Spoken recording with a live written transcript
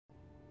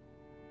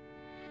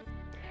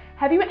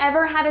Have you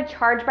ever had a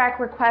chargeback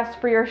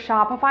request for your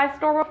Shopify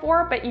store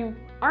before, but you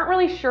aren't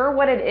really sure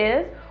what it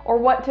is or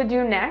what to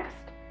do next?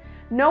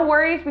 No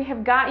worries, we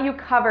have got you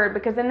covered,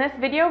 because in this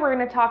video we're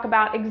going to talk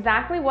about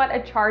exactly what a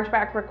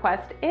chargeback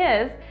request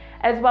is,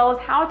 as well as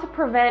how to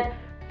prevent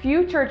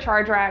future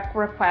chargeback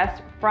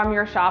requests from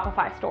your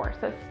Shopify store.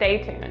 So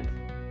stay tuned.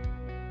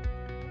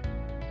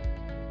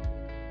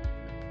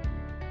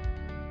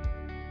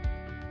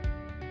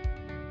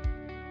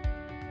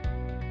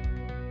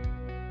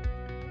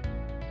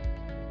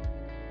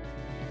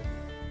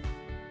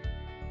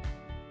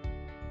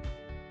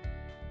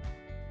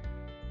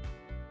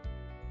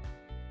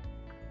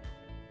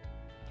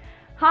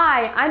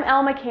 Hi, I'm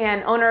Elle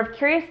McCann, owner of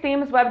Curious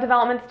Themes Web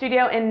Development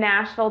Studio in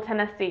Nashville,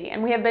 Tennessee,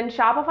 and we have been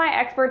Shopify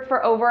experts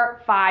for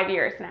over 5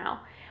 years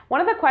now.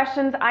 One of the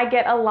questions I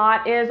get a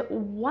lot is,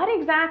 what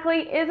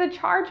exactly is a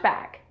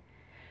chargeback?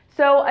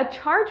 So a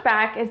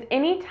chargeback is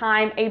any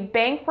time a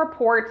bank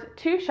reports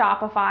to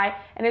Shopify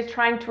and is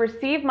trying to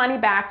receive money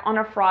back on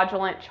a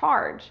fraudulent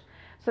charge.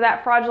 So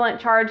that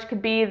fraudulent charge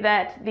could be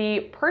that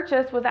the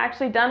purchase was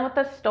actually done with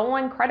a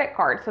stolen credit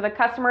card, so the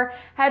customer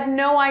had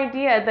no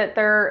idea that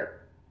their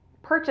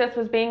purchase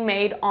was being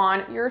made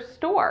on your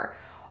store.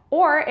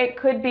 Or it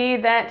could be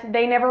that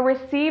they never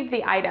received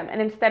the item,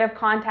 and instead of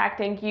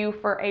contacting you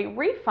for a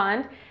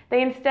refund,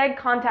 they instead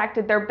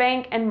contacted their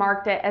bank and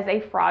marked it as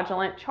a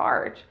fraudulent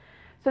charge.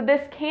 So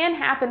this can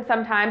happen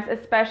sometimes,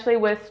 especially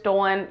with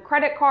stolen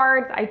credit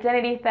cards,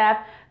 identity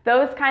theft,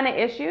 those kind of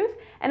issues,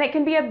 and it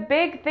can be a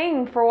big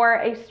thing for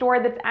a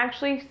store that's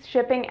actually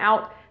shipping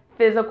out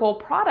physical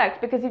product,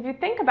 because if you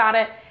think about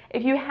it,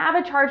 if you have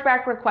a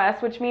chargeback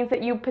request, which means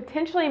that you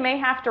potentially may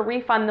have to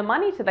refund the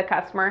money to the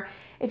customer,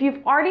 if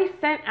you've already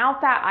sent out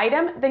that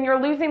item, then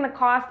you're losing the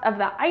cost of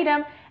the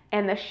item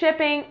and the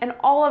shipping and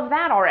all of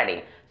that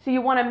already. So you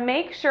want to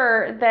make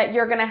sure that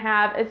you're going to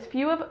have as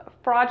few of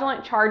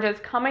fraudulent charges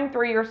coming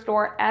through your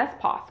store as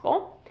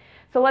possible.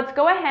 So let's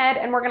go ahead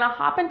and we're going to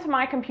hop into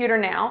my computer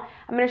now.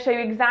 I'm going to show you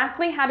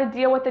exactly how to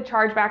deal with the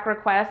chargeback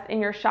request in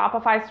your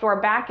Shopify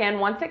store backend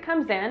once it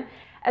comes in,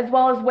 as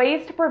well as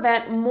ways to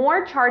prevent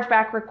more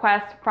chargeback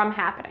requests from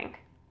happening.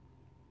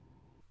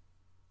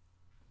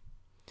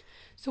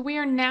 So we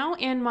are now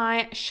in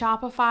my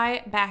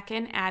Shopify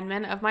backend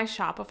admin of my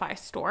Shopify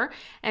store.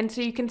 And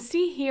so you can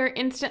see here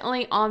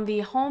instantly on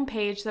the home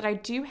page that I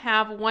do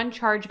have one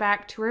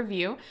chargeback to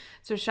review.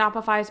 So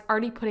Shopify is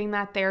already putting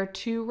that there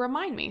to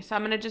remind me. So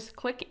I'm going to just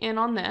click in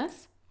on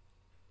this.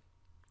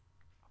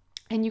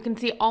 And you can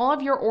see all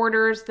of your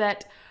orders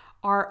that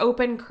are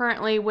open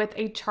currently with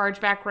a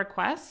chargeback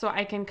request. So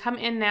I can come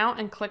in now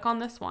and click on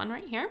this one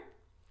right here.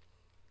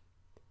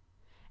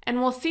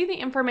 And we'll see the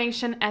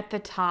information at the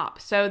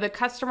top. So the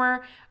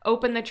customer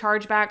opened the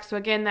chargeback. So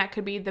again, that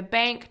could be the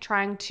bank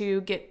trying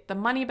to get the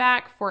money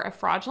back for a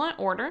fraudulent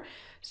order.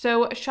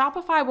 So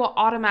Shopify will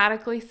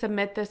automatically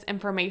submit this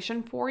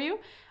information for you,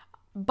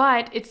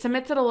 but it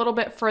submits it a little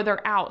bit further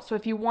out. So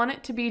if you want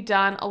it to be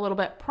done a little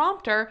bit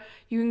prompter,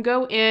 you can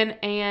go in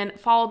and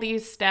follow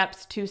these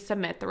steps to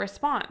submit the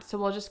response. So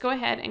we'll just go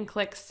ahead and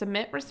click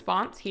Submit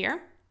Response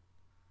here.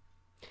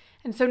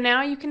 And so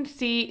now you can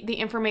see the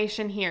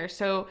information here.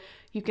 So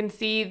you can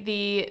see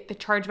the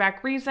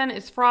chargeback reason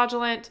is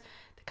fraudulent.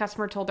 The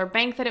customer told their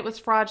bank that it was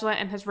fraudulent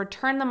and has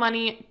returned the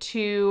money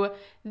to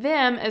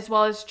them, as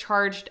well as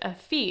charged a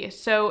fee.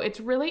 So it's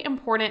really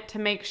important to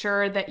make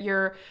sure that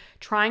you're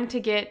trying to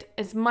get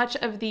as much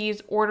of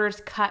these orders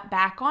cut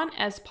back on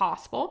as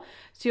possible.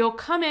 So you'll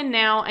come in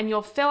now and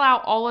you'll fill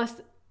out all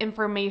this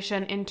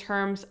information in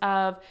terms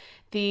of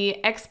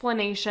the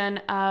explanation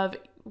of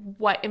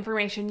what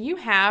information you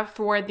have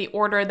for the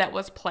order that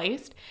was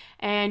placed,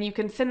 and you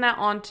can send that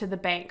on to the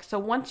bank. So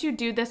once you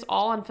do this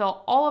all and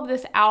fill all of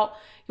this out,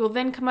 you'll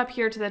then come up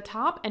here to the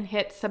top and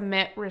hit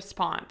Submit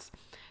Response.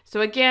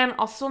 So again,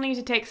 I'll still need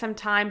to take some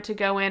time to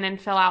go in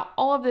and fill out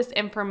all of this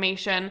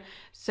information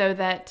so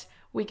that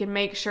we can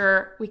make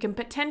sure we can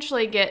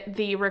potentially get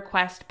the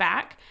request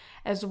back,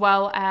 as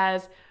well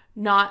as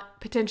not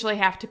potentially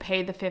have to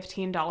pay the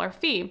 $15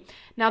 fee.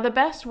 Now, the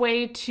best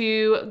way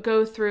to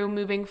go through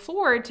moving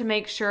forward to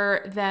make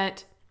sure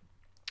that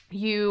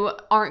you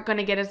aren't going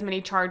to get as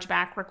many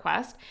chargeback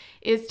requests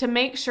is to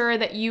make sure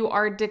that you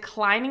are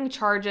declining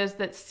charges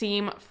that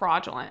seem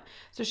fraudulent.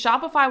 So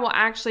Shopify will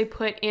actually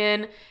put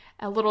in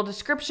a little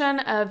description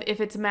of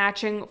if it's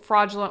matching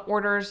fraudulent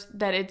orders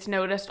that it's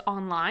noticed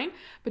online,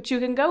 but you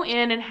can go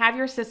in and have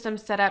your system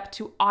set up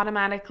to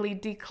automatically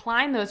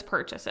decline those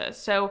purchases.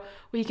 So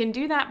we can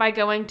do that by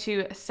going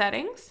to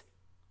Settings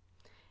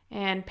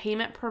and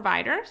Payment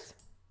Providers.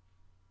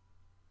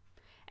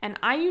 And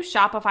I use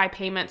Shopify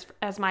Payments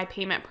as my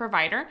payment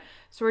provider.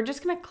 So we're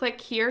just going to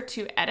click here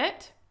to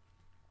edit.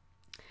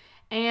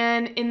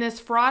 And in this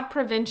fraud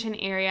prevention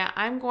area,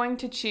 I'm going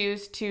to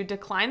choose to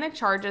decline the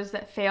charges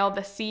that fail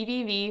the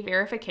CVV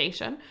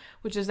verification,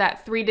 which is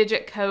that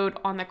 3-digit code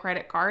on the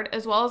credit card,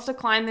 as well as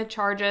decline the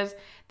charges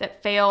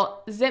that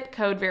fail zip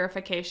code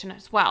verification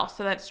as well.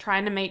 So that's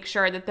trying to make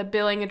sure that the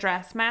billing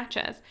address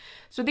matches.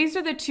 So these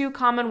are the two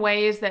common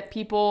ways that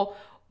people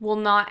will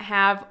not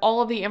have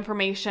all of the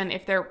information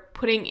if they're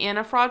putting in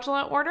a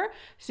fraudulent order.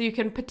 So you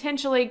can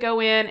potentially go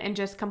in and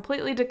just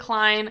completely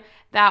decline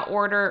that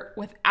order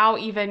without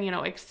even,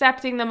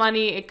 accepting the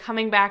money, it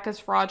coming back as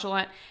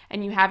fraudulent,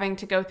 and you having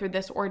to go through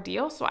this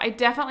ordeal. So I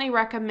definitely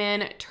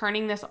recommend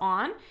turning this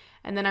on,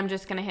 and then I'm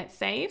just gonna hit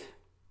save.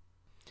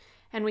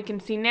 And we can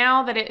see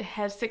now that it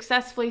has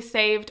successfully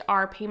saved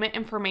our payment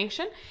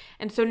information.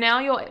 And so now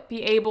you'll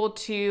be able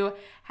to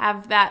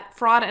have that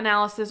fraud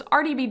analysis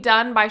already be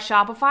done by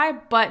Shopify,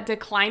 but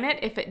decline it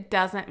if it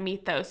doesn't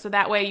meet those. So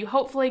that way you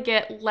hopefully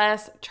get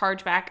less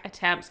chargeback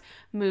attempts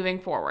moving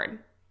forward.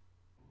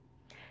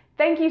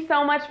 Thank you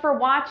so much for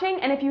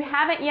watching, and if you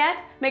haven't yet,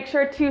 make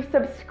sure to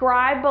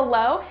subscribe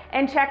below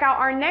and check out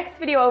our next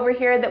video over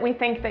here that we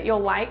think that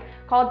you'll like,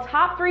 called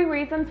Top 3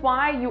 Reasons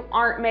Why You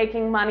Aren't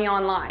Making Money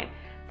Online.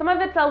 Some of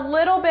it's a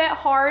little bit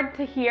hard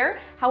to hear.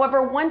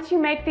 However, once you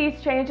make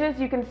these changes,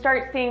 you can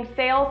start seeing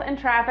sales and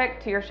traffic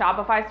to your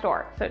Shopify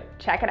store. So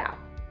check it out.